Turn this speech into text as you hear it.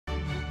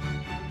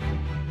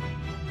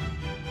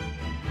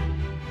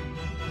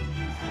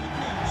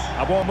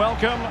A warm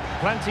welcome,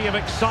 plenty of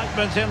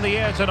excitement in the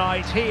air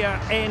tonight here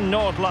in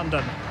North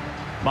London.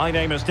 My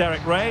name is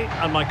Derek Ray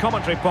and my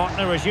commentary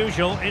partner as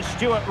usual is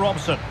Stuart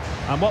Robson.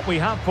 And what we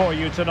have for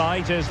you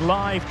tonight is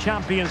live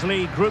Champions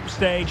League group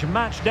stage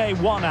match day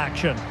 1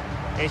 action.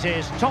 It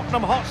is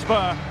Tottenham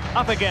Hotspur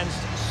up against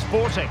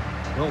Sporting.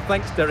 Well,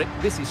 thanks, Derek.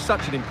 This is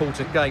such an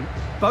important game.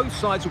 Both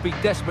sides will be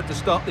desperate to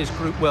start this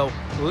group well.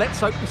 Let's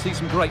hope we see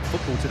some great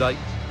football today.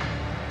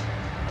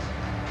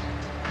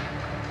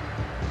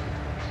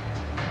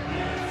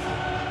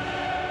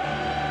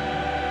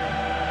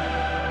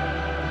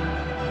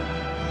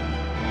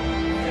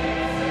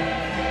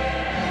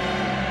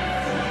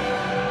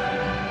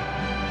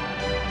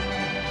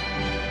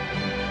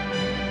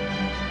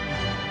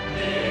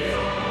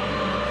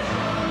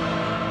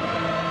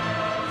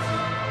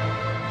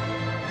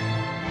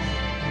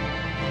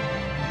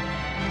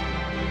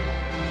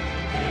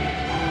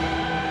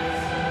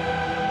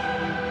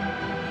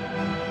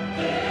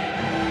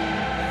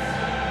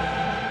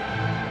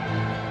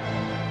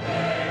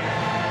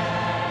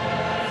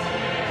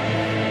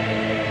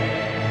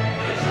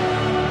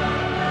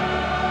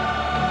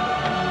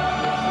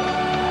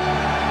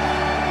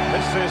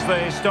 This is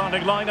the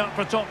starting lineup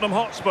for Tottenham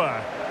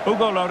Hotspur.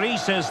 Hugo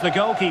Lloris is the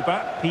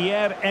goalkeeper.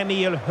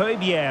 Pierre-Emile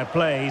Højbjerg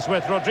plays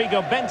with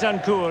Rodrigo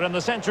Bentancur in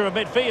the centre of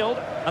midfield.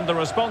 And the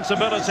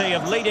responsibility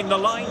of leading the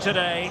line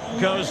today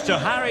goes to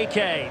Harry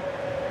Kane.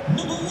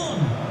 Number 1,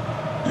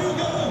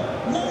 Hugo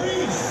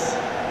Lloris.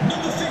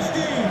 Number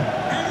 15,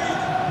 Eric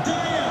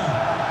Dyer.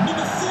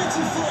 Number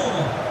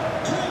 34,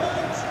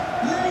 Clement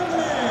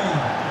Langley.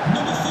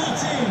 Number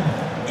 14,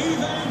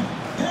 Ivan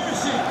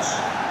Perisic.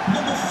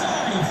 Number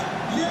 5,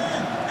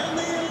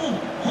 Pierre-Emile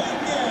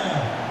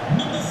Højbjerg.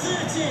 Number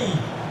 30,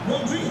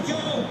 Rodrigo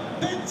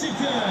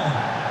Bentancur.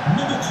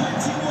 Number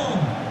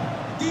 21,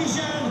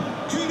 Dejan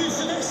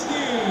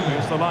Kulusevski.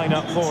 Here's the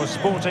lineup for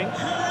Sporting.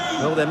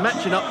 Well, they're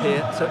matching up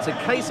here, so it's a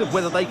case of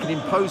whether they can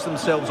impose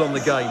themselves on the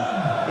game.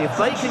 If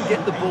they can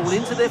get the ball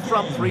into their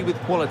front three with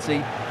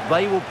quality,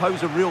 they will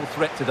pose a real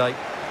threat today.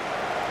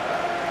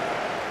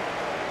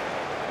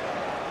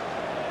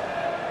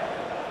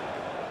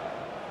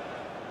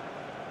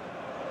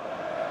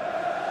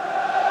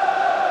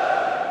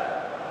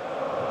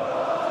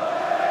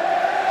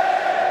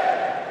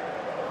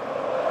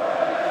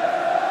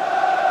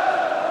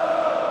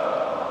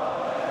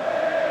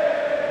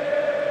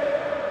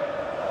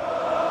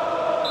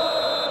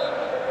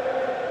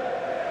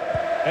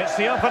 It's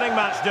the opening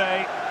match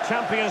day.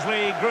 Champions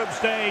League group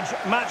stage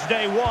match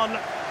day 1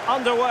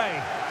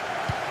 underway.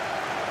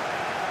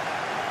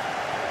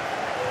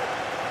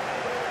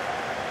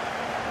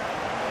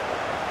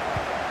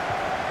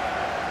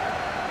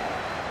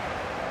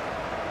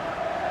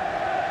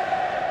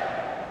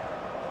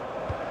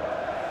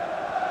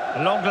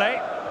 Langley.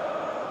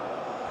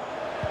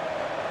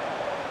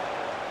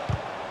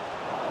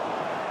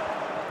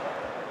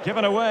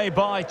 Given away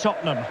by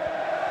Tottenham.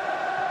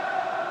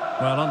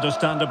 Well,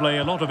 understandably,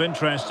 a lot of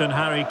interest in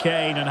Harry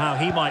Kane and how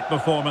he might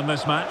perform in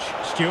this match.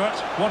 Stuart,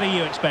 what are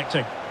you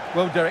expecting?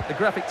 Well, Derek, the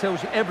graphic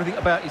tells you everything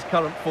about his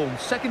current form.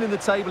 Second in the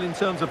table in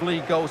terms of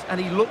league goals, and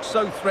he looks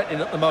so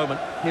threatening at the moment.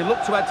 He'll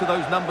look to add to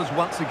those numbers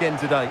once again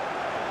today.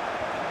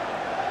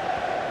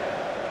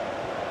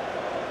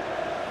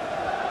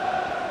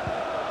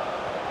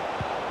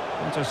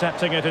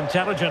 Intercepting it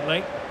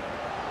intelligently.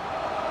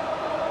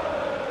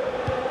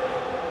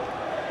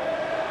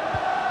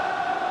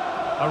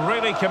 A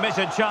really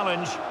committed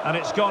challenge, and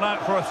it's gone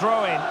out for a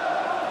throw-in.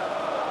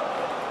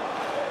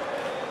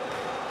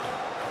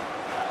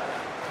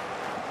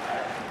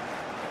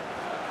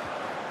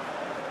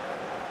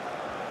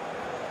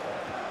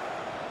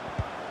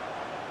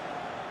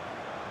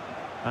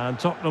 And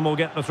Tottenham will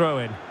get the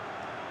throw-in.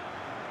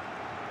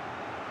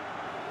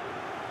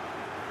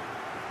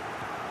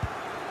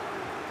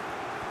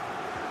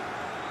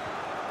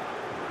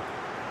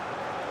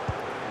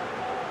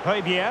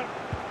 Højbjerg.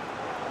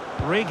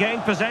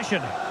 Regained possession.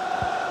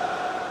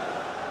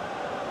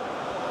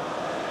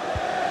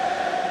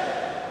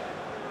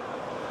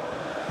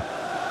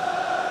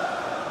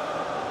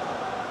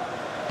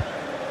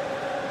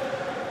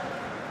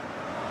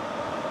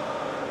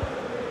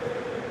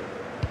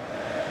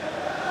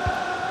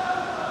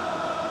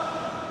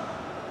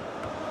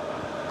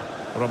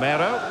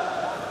 Romero.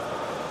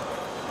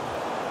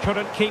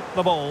 Couldn't keep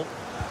the ball.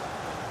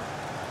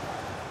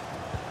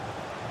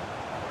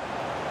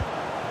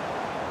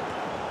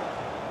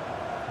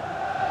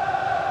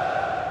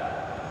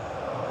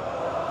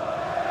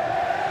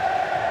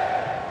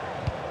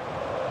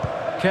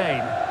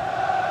 Kane.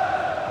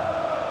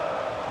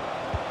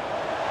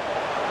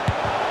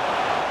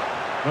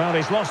 Well,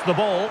 he's lost the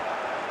ball.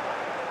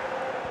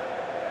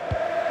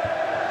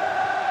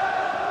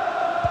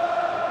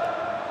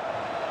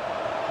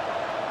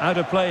 Out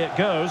of play it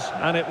goes,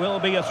 and it will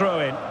be a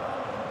throw-in.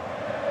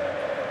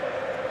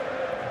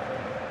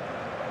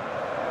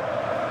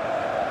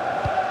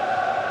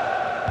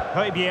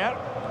 Højbjerg.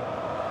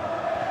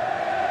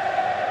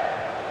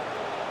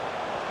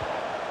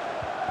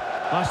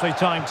 Nicely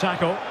timed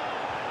tackle.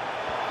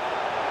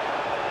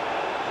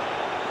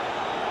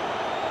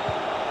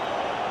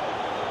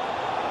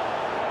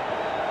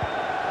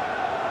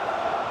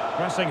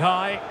 pressing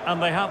high,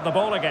 and they have the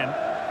ball again.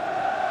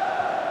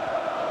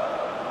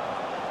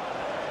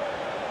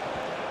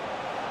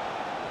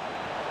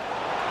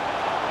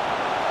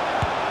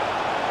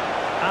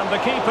 And the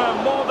keeper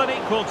more than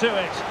equal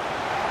to it.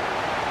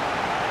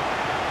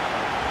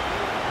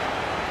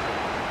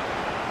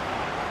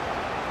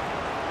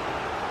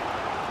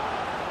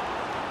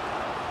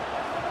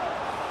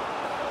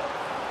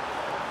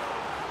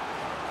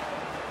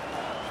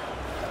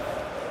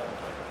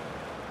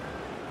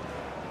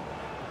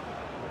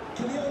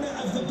 To the owner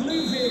of the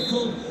blue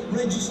vehicle,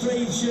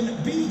 registration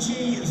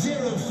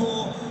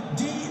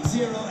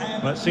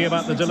BG04D0M. Let's see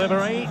about the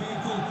delivery.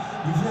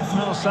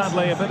 Well,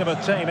 sadly, a bit of a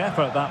tame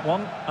effort, that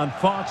one, and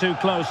far too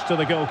close to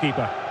the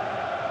goalkeeper.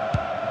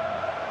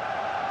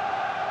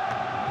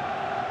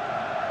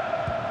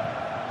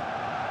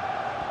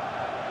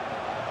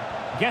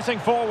 Getting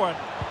forward.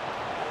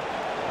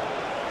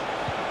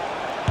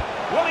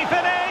 Will he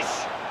finish?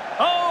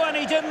 Oh, and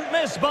he didn't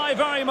miss by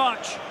very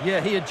much.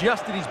 Yeah, he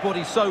adjusted his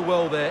body so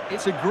well there.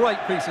 It's a great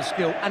piece of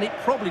skill, and it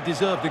probably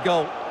deserved a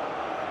goal.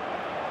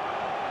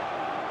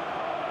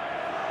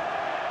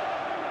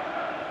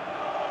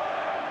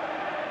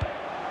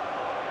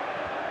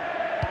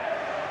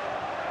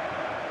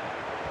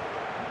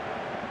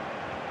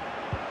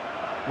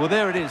 Well,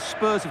 there it is.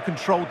 Spurs have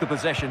controlled the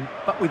possession,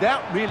 but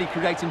without really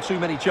creating too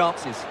many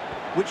chances,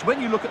 which,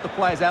 when you look at the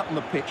players out on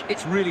the pitch,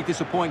 it's really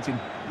disappointing.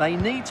 They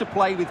need to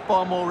play with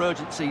far more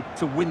urgency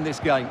to win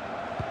this game.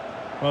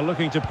 Well,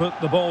 looking to put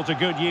the ball to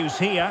good use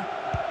here.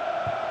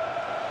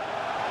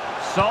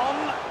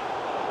 Son.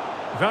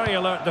 Very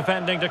alert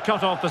defending to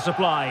cut off the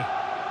supply.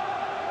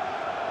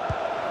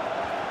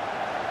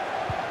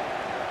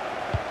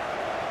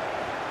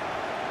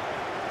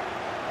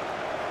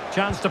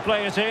 Chance to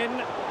play it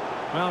in.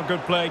 Well,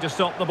 good play to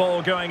stop the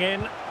ball going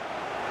in.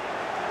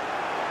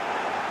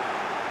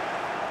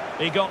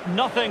 He got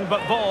nothing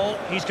but ball.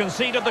 He's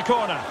conceded the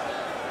corner.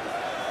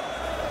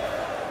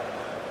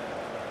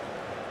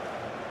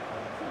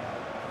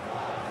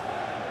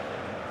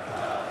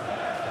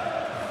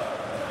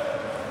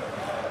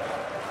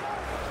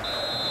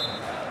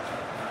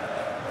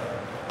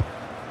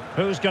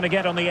 Who's going to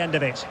get on the end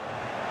of it?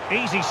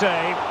 Easy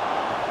save.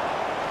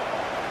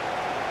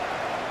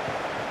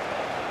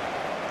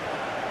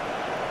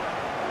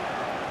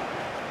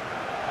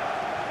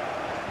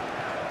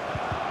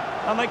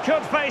 And they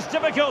could face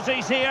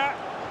difficulties here.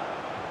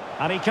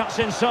 And he cuts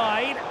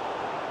inside.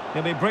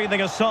 He'll be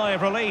breathing a sigh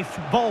of relief.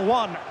 Ball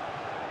one.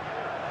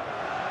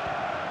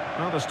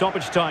 Well, the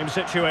stoppage time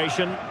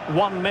situation.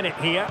 1 minute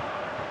here.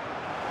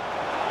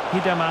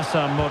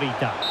 Hidemasa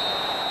Morita.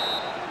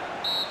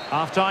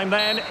 Half-time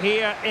then,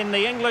 here in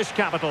the English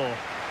capital.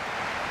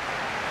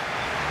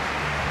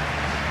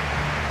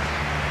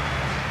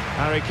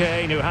 Harry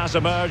Kane, who has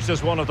emerged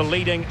as one of the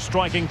leading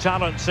striking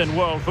talents in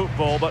world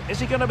football, but is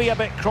he going to be a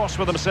bit cross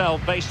with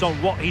himself based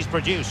on what he's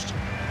produced?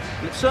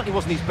 Well, it certainly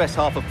wasn't his best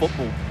half of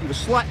football. He was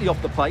slightly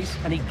off the pace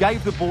and he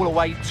gave the ball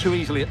away too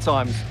easily at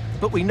times.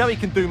 But we know he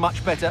can do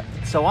much better,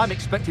 so I'm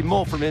expecting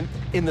more from him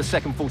in the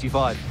second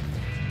 45.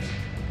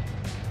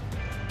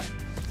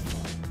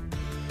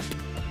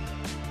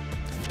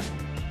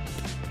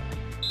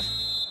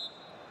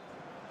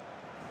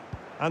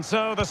 And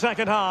so the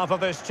second half of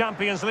this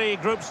Champions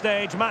League group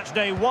stage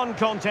matchday 1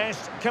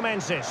 contest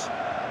commences.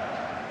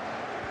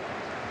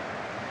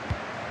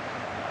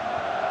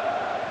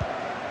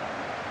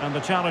 And the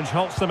challenge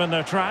halts them in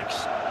their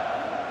tracks.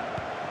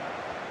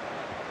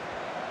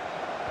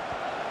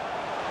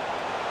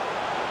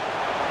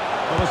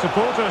 Well, the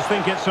supporters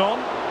think it's on.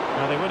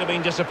 Now, they would have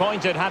been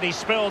disappointed had he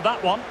spilled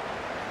that one.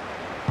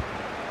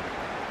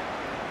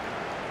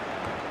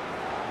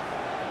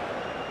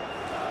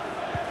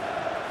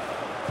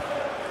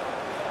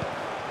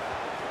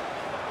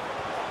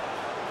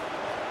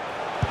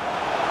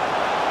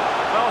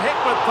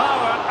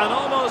 Power and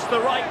almost the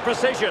right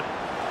precision.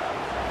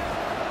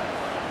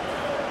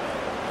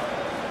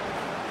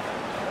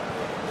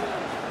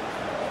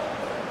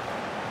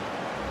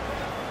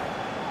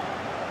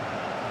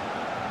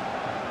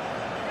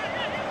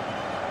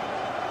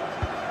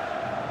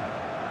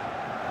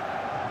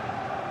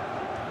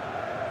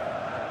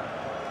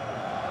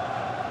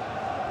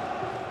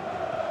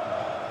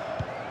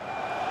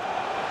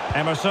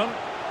 Emerson.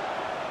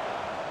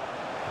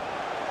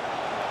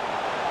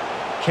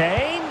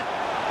 Kane.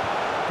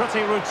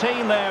 Pretty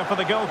routine there for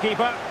the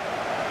goalkeeper.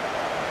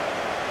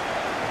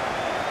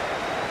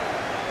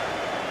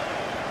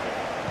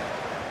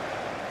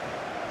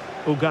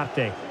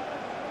 Ugarte.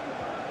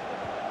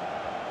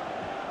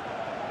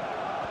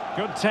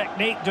 Good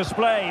technique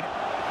displayed.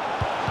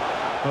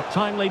 But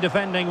timely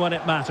defending when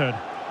it mattered.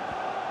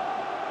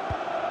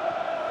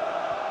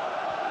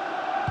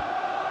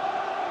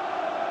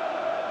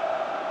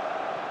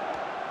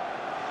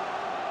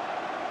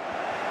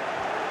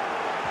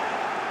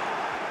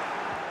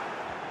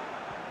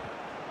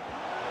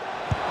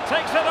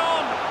 Takes it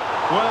on.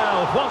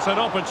 Well, what an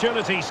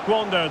opportunity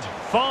squandered.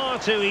 Far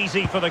too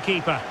easy for the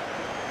keeper.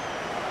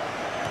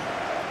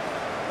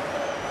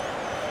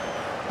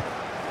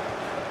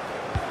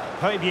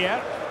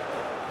 Højbjerg.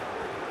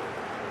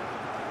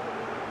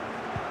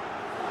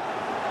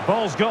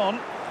 Ball's gone.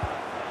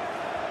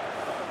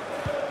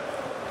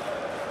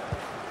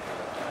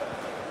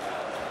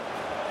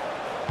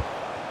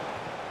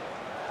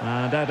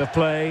 And out of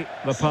play,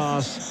 the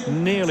pass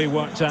nearly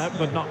worked out,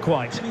 but not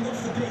quite.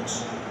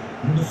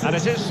 And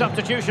it is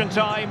substitution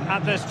time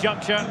at this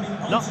juncture,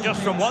 not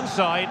just from one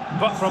side,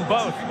 but from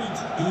both.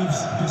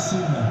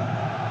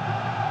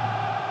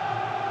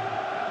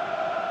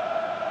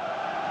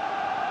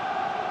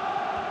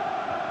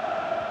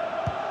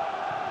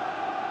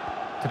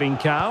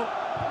 Trincao.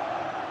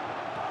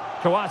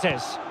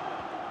 Coates.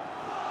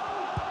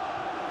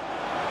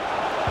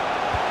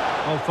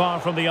 Oh, far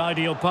from the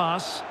ideal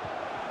pass.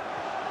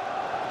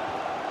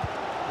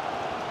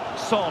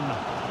 Son.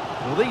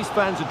 Well, these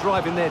fans are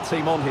driving their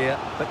team on here,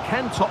 but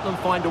can Tottenham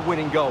find a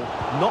winning goal?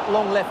 Not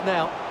long left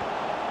now.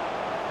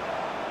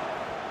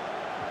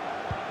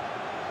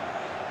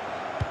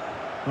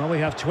 Well, we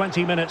have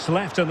 20 minutes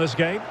left in this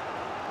game.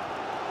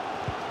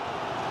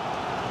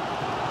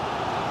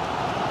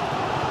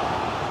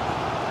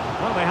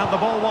 Well, they have the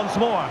ball once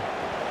more.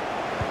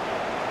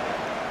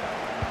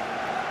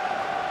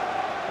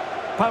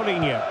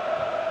 Paulinho.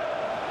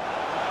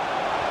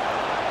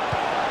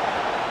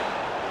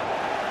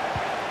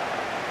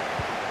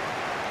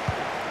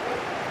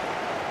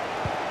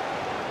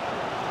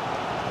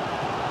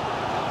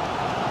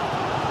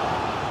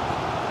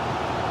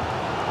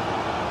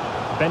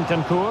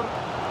 Bentancur.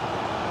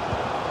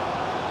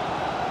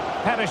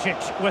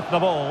 Perisic with the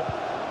ball.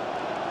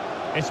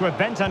 It's with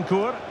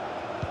Bentancur.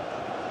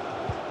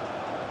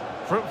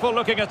 Fruitful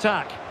looking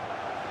attack.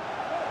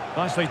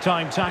 Nicely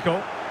timed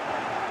tackle.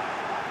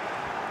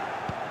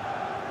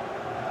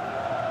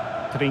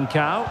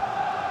 Trincao.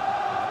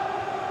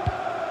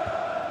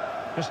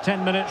 Just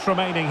 10 minutes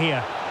remaining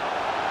here.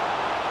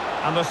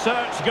 And the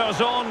search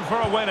goes on for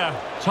a winner.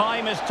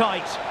 Time is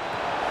tight.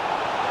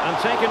 And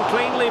taken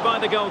cleanly by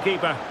the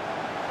goalkeeper.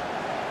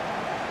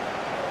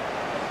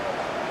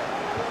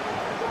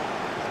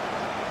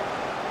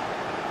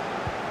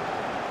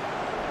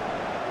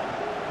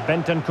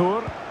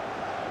 Bentancur.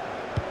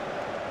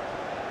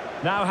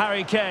 Now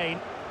Harry Kane.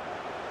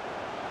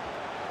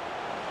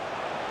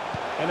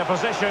 In a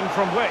position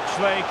from which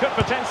they could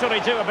potentially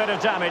do a bit of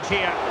damage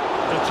here.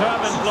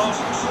 Determined block.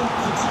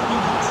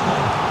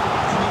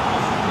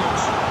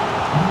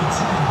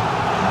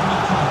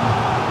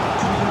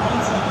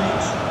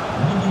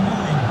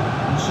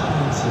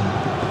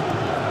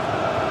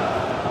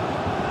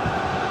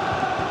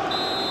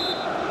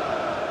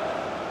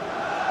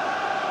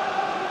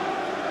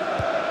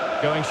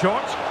 Going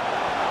short.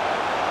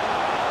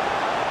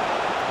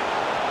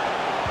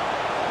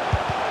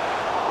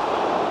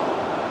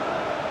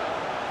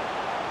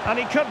 And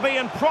he could be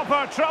in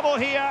proper trouble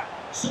here.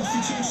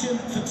 Substitution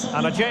for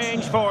Tottenham. And a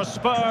change for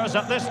Spurs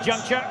at this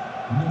juncture.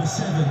 Number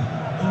 7,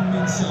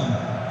 Heung-min Son,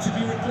 to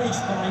be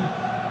replaced by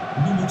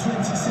number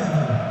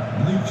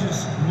 27,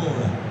 Lucas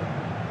Moura.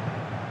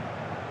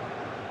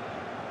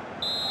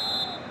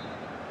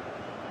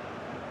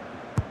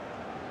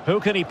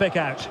 Who can he pick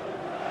out?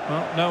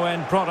 Well, no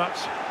end product.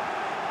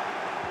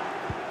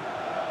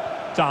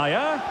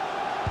 Dyer.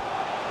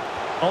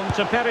 On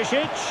to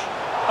Perisic.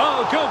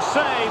 Oh, good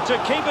save to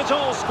keep it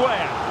all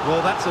square.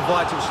 Well, that's a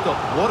vital stop.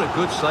 What a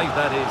good save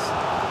that is.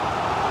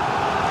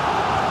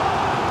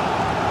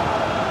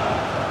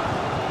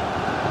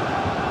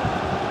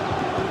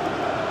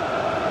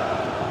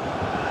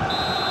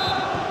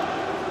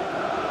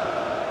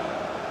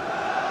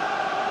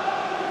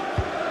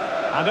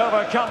 And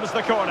over comes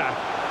the corner.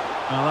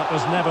 Well, that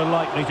was never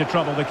likely to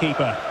trouble the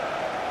keeper.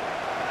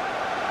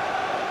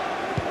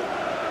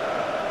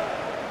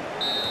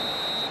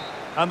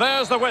 And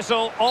there's the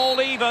whistle, all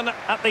even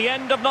at the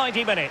end of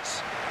 90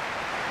 minutes.